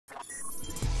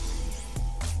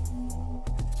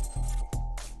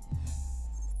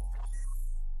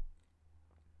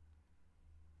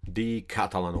The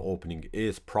Catalan opening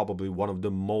is probably one of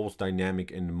the most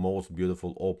dynamic and most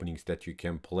beautiful openings that you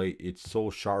can play. It's so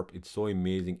sharp, it's so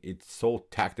amazing, it's so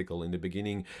tactical in the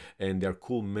beginning, and there are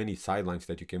cool many sidelines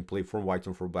that you can play from white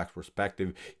and from black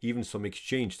perspective. Even some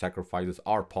exchange sacrifices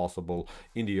are possible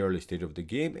in the early stage of the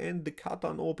game, and the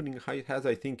Catalan opening has,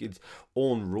 I think, its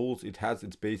own rules. It has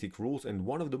its basic rules, and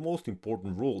one of the most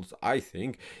important rules, I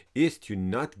think, is to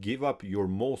not give up your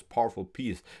most powerful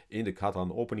piece in the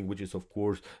Catalan opening, which is of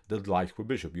course the light square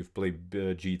bishop. You've played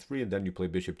g3 and then you play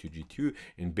bishop to g2,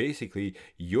 and basically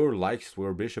your light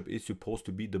square bishop is supposed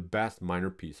to be the best minor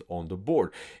piece on the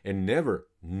board, and never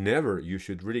you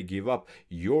should really give up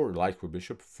your light square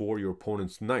bishop for your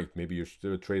opponent's knight. Maybe you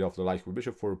should trade off the light square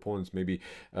bishop for opponent's maybe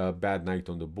bad knight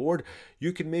on the board.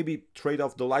 You can maybe trade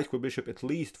off the light square bishop at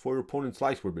least for your opponent's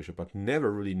light square bishop, but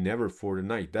never for the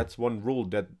knight. That's one rule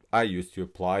that I used to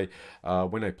apply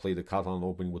when I play the Catalan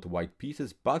opening with the white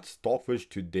pieces. But Stockfish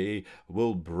today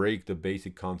will break the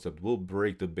basic concept, will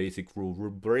break the basic rule,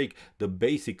 will break the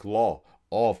basic law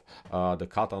of the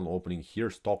Catalan opening. Here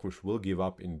Stockfish will give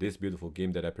up in this beautiful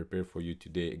game that I prepared for you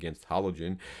today against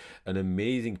Halogen. An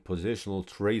amazing positional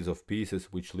trades of pieces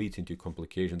which leads into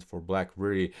complications for black.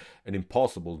 Really an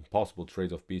impossible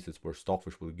trades of pieces where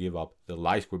Stockfish will give up the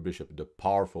light square bishop, the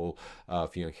powerful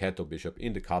fianchetto bishop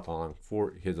in the Catalan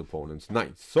for his opponent's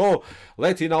knight. So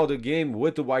let's see now the game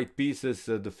with the white pieces.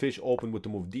 The fish opened with the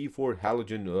move d4,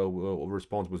 Halogen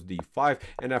response was d5,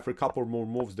 and after a couple more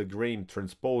moves the grain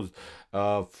transposed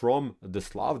from the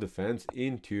Slav defense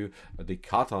into the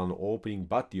Catalan opening,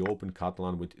 but the open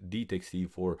Catalan with d takes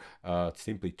c4,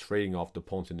 simply trading off the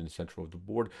pawns in the center of the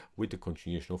board, with the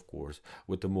continuation of course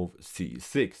with the move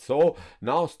c6. So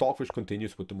now Stockfish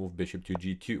continues with the move bishop to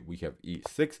g2. We have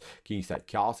e6, kingside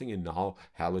castling, and now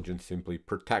Halogen simply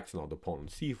protects now the pawn on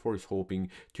c4, is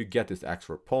hoping to get this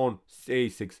extra pawn.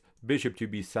 a6, bishop to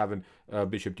b7,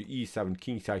 bishop to e7,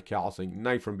 kingside castling,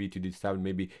 knight from b to d7,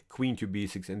 maybe queen to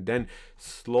b6, and then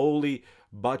slowly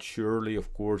but surely,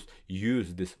 of course,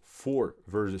 use this 4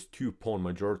 versus 2 pawn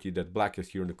majority that black has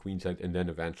here on the queen side, and then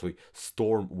eventually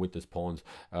storm with his pawns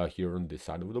here on this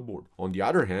side of the board. On the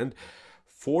other hand,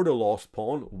 for the lost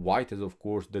pawn, white has of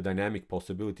course the dynamic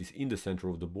possibilities in the center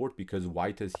of the board, because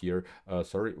white has here a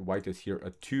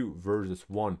 2 versus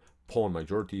 1 pawn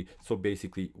majority. So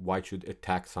basically white should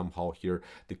attack somehow here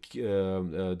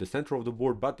the center of the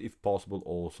board, but if possible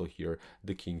also here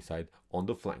the king side on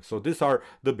the flank. So these are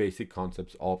the basic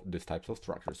concepts of this types of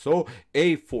structure. So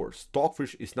a4,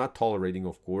 Stockfish is not tolerating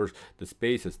of course the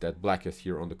spaces that black has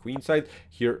here on the queen side.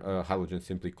 Here Halogen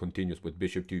simply continues with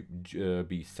bishop to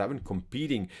b7,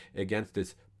 competing against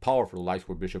this powerful light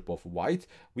square bishop of white.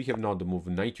 We have now the move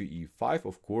knight to e5.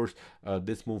 Of course,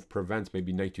 this move prevents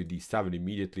maybe knight to d7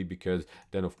 immediately, because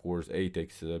then of course a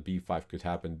takes b5 could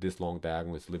happen. This long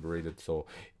diagonal is liberated, so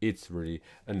it's really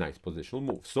a nice positional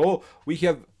move. So we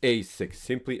have a6,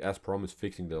 simply as promised,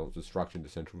 fixing the structure in the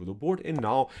center of the board. And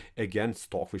now again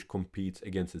Stockfish competes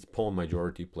against his pawn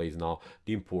majority, plays now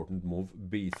the important move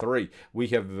b3. We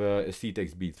have c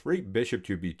takes b3, bishop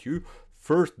to b2,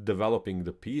 first developing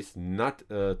the piece, not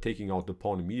taking out the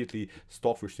pawn immediately.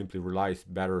 Stockfish simply relies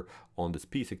better on this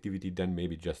piece activity than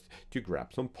maybe just to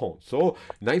grab some pawns. So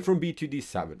knight from b to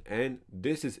d7, and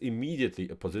this is immediately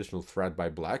a positional threat by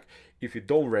black. If you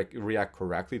don't react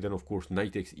correctly, then of course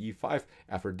knight takes e5.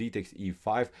 After d takes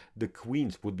e5, the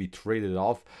queens would be traded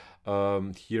off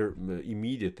here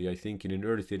immediately. I think in an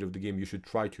early stage of the game you should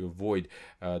try to avoid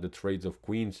the trades of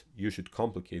queens. You should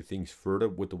complicate things further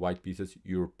with the white pieces.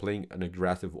 You're playing an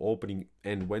aggressive opening,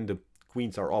 and when the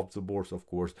queens are off the boards, of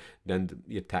course, then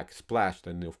the attack splashed,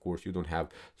 and of course you don't have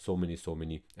so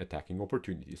many attacking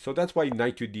opportunities. So that's why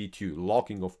knight to d2,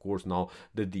 locking of course now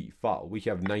the d file. We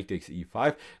have knight takes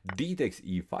e5, d takes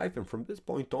e5, and from this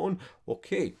point on,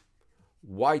 okay,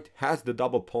 white has the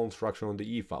double pawn structure on the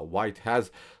e file. White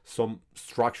has some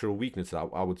structural weakness, I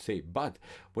would say, but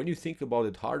when you think about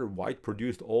it harder, white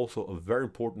produced also a very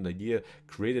important idea,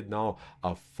 created now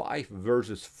a 5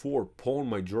 versus 4 pawn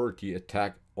majority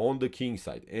attack on the king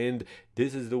side, and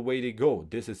this is the way they go.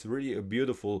 This is really a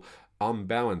beautiful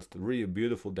unbalanced, really a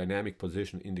beautiful dynamic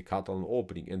position in the Catalan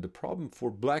opening. And the problem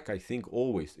for black, I think,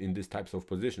 always in these types of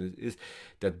positions is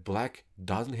that black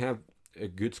doesn't have a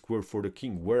good square for the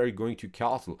king. Where are you going to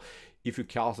castle? If you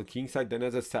castle kingside, then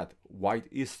as I said, white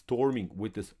is storming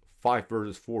with this 5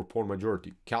 versus 4 pawn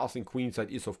majority. Castling queenside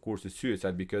is of course a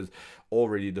suicide, because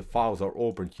already the files are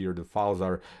open here. The files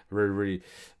are very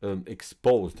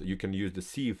exposed. You can use the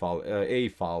C file, A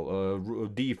file,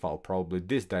 D file, probably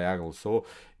this diagonal. So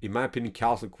in my opinion,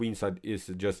 castle queenside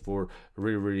is just for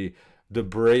really the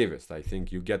bravest. I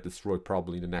think you get destroyed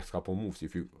probably in the next couple of moves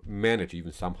if you manage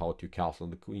even somehow to castle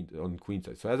on the queen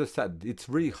side. So as I said, it's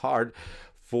really hard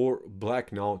for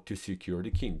black now to secure the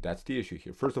king. That's the issue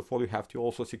here. First of all, you have to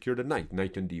also secure the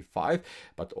knight on d5,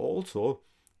 but also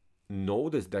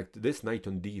notice that this knight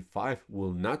on d5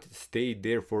 will not stay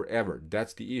there forever.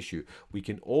 That's the issue. We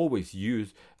can always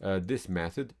use this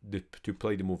method to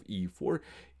play the move e4.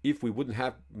 If we wouldn't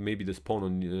have maybe this pawn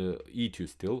on e2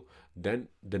 still, then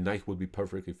the knight would be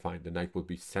perfectly fine. The knight would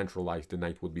be centralized. The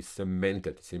knight would be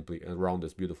cemented simply around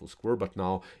this beautiful square. But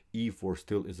now e4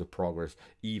 still is a progress.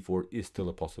 e4 is still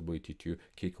a possibility to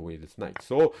kick away this knight.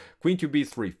 So queen to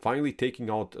b3, finally taking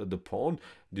out the pawn.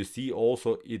 You see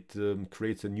also it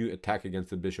creates a new attack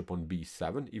against the bishop on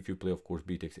b7. If you play, of course,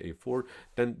 b takes a4,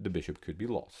 then the bishop could be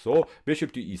lost. So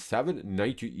bishop to e7,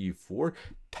 knight to e4,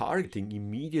 targeting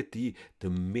immediately the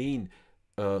main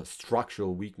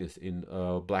structural weakness in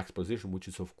black's position, which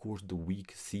is of course the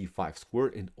weak c5 square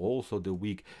and also the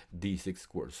weak d6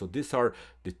 square. So these are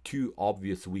the two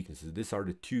obvious weaknesses. These are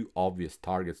the two obvious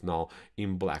targets now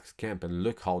in black's camp, and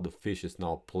look how the fish is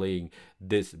now playing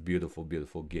this beautiful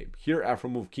game. Here after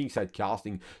move kingside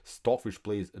casting, Stockfish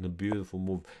plays a beautiful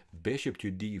move bishop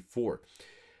to d4,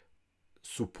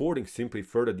 supporting simply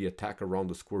further the attack around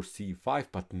the square c5,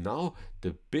 but now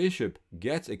the bishop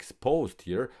gets exposed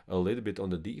here a little bit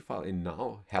on the d file, and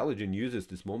now Halogen uses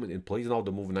this moment and plays now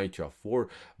the move knight to f4,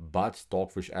 but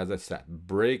Stockfish, as I said,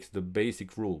 breaks the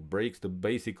basic rule, breaks the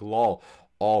basic law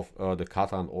of the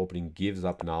Catalan opening, gives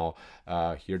up now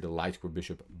here the light square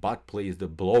bishop, but plays the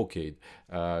blockade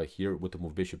here with the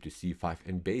move bishop to c5,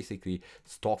 and basically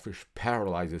Stockfish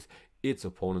paralyzes its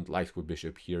opponent light square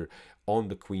bishop here on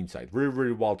the queen side.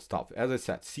 Very wild stuff. As I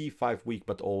said, c5 weak,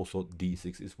 but also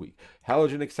d6 is weak.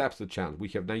 Halogen accepts the challenge. We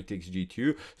have knight takes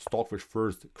g2. Stockfish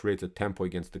first creates a tempo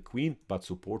against the queen, but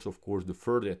supports, of course, the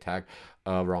further attack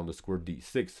around the square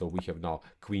d6. So we have now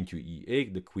queen to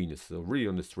e8. The queen is really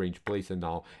on a strange place, and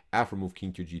now after move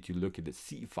king to g2, look at the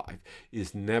c5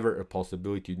 is never a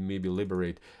possibility to maybe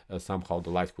liberate somehow the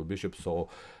light square bishop. So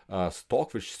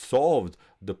Stockfish solved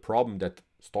the problem that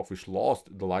Stockfish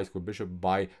lost the light square bishop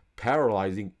by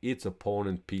paralyzing its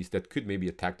opponent piece that could maybe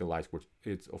attack the light square.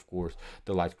 It's of course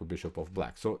the light square bishop of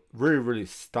black. So really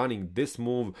stunning. This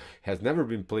move has never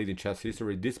been played in chess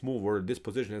history. This move or this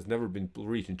position has never been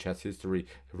reached in chess history.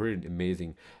 Really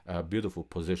amazing, beautiful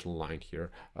positional line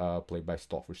here played by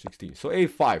Stockfish 16. So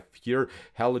a5 here,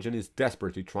 Halogen is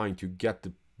desperately trying to get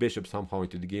the bishop somehow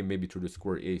into the game, maybe through the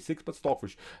square a6, but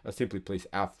Stockfish simply plays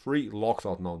f3, locks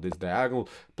out now this diagonal,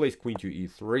 plays queen to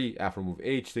e3, after move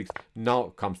h6, now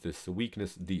comes this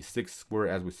weakness, d6 square,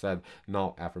 as we said.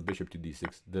 Now after bishop to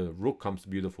d6, the rook comes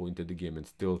beautiful into the game, and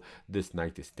still this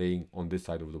knight is staying on this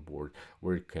side of the board,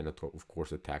 where it cannot, of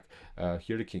course, attack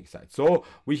here the king side. So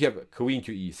we have queen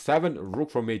to e7,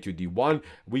 rook from a to d1,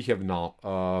 we have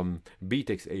now b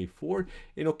takes a4,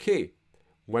 and okay,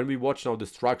 when we watch now the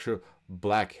structure,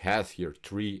 black has here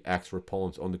 3 extra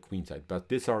pawns on the queen side, but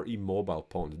these are immobile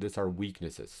pawns, these are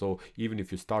weaknesses. So even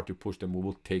if you start to push them, we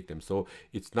will take them. So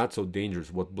it's not so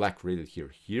dangerous what black created here.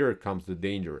 Here comes the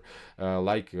danger,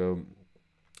 like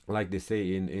they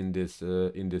say in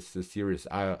this series,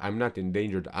 I'm not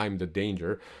endangered, I'm the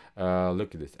danger.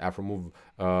 Look at this, after move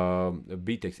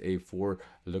b takes a4,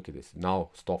 look at this. Now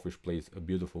Stockfish plays a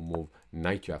beautiful move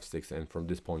knight to f6, and from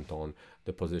this point on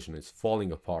the position is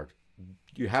falling apart.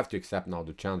 You have to accept now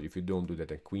the challenge. If you don't do that,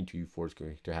 then queen to e4 is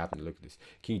going to happen. Look at this,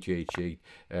 king to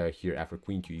h8 here after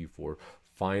queen to e4.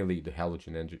 Finally, the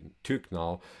Halogen engine took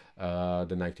now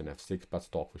the knight on f6, but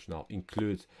Stockfish now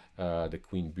includes the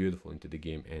queen beautiful into the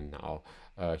game, and now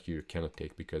here you cannot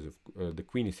take because of the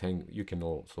queen is hanging. You can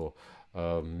also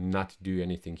not do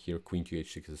anything here. Queen to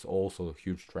h6 is also a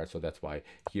huge threat, so that's why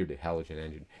here the Halogen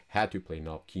engine had to play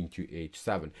now king to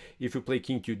h7. If you play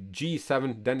king to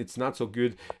g7, then it's not so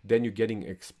good. Then you're getting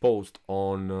exposed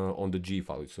on the g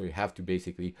file, so you have to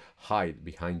basically hide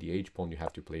behind the h pawn. You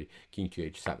have to play king to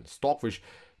h7. Stockfish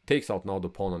takes out now the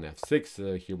pawn on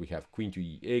f6. Here we have queen to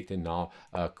e8, and now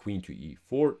queen to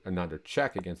e4, another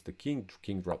check against the king.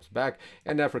 King drops back,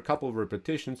 and after a couple of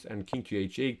repetitions and king to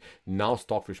h8, now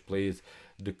Stockfish plays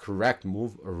the correct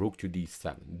move, rook to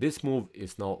d7. This move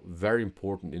is now very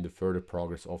important in the further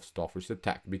progress of Stockfish's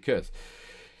attack, because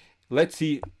let's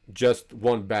see just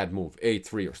one bad move,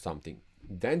 a3 or something.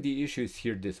 Then the issue is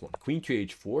here, this one, queen to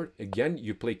h4. Again,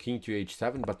 you play king to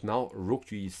h7, but now rook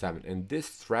to e7, and this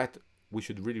threat we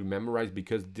should really memorize,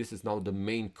 because this is now the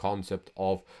main concept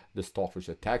of the Stockfish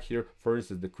attack here. For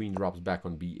instance, the queen drops back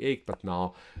on b8, but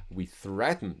now we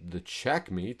threaten the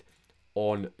checkmate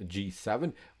on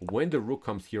g7. When the rook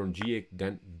comes here on g8,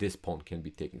 then this pawn can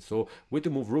be taken. So with the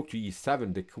move rook to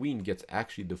e7, the queen gets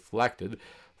actually deflected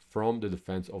from the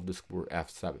defense of the square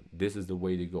f7. This is the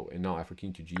way to go. And now after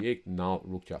king to g8, now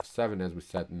rook to f7, as we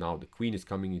said, now the queen is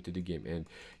coming into the game, and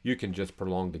you can just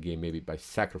prolong the game maybe by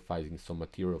sacrificing some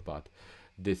material, but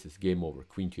this is game over.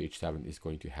 Queen to h7 is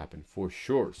going to happen for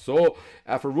sure. So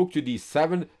after rook to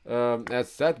d7,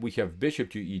 as said, we have bishop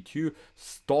to e2.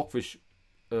 Stockfish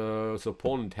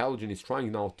opponent Halogen is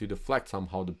trying now to deflect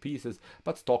somehow the pieces,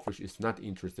 but Stockfish is not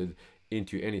interested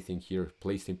into anything here.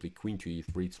 Plays simply queen to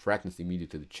e3, threatens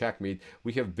immediately the checkmate.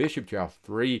 We have bishop to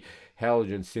f3.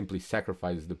 Halogen simply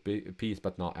sacrifices the piece,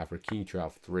 but now after king to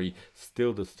f3,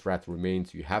 still the threat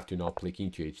remains. You have to now play king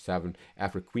to h7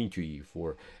 after queen to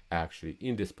e4. Actually,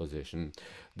 in this position,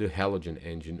 the Halogen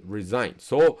engine resigns.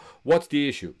 So what's the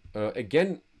issue?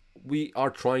 Again, we are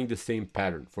trying the same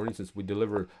pattern. For instance, we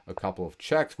deliver a couple of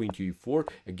checks, queen to e4,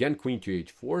 again queen to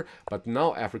h4, but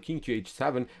now after king to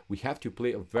h7, we have to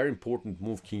play a very important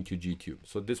move, king to g2.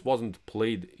 So this wasn't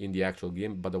played in the actual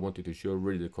game, but I wanted to show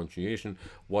really the continuation,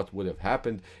 what would have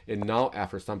happened. And now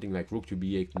after something like rook to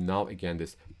b8, now again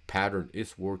this pattern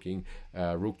is working.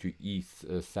 Rook to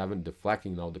e7,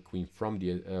 deflecting now the queen from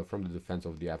the defense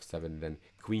of the f7, then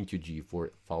queen to g4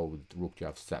 followed with rook to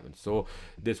f7. So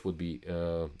this would be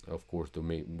of course the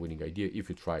main winning idea. If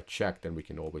you try check, then we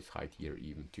can always hide here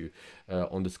even to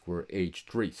on the square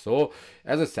h3. So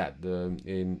as I said,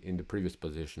 in the previous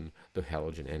position, the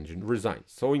Halogen engine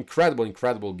resigns. So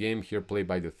incredible game here played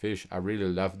by the fish. I really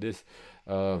love this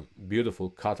beautiful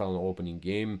Catalan opening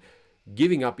game,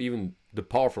 giving up even the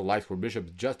powerful light for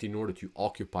bishops just in order to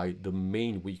occupy the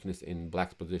main weakness in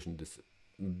black's position, this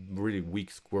really weak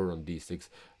square on d6.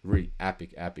 Really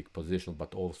epic position,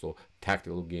 but also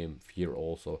tactical game here.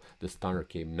 Also the stunner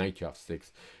came, knight to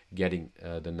f6, getting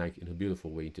the knight in a beautiful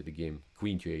way into the game.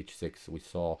 Queen to h6, we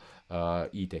saw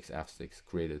e takes f6,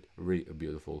 created really a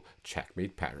beautiful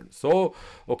checkmate pattern. So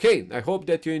okay, I hope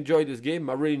that you enjoyed this game.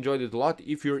 I really enjoyed it a lot.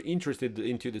 If you're interested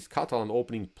into this Catalan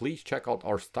opening, please check out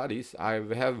our studies. I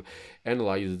have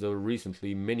analyzed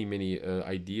recently many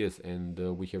ideas, and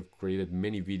we have created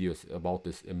many videos about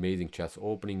this amazing chess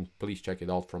opening. Please check it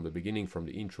out from the beginning, from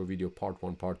the intro video, part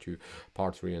 1, part 2,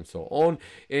 part 3, and so on.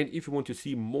 And if you want to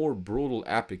see more brutal,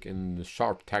 epic, and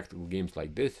sharp tactical games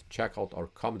like this, check out our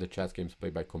commented chess games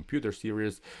played by computer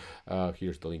series.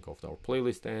 Here's the link of our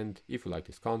playlist, and if you like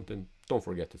this content, don't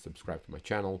forget to subscribe to my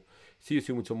channel. See you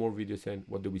soon with some more videos, and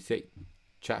what do we say?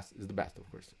 Chess is the best, of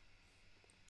course.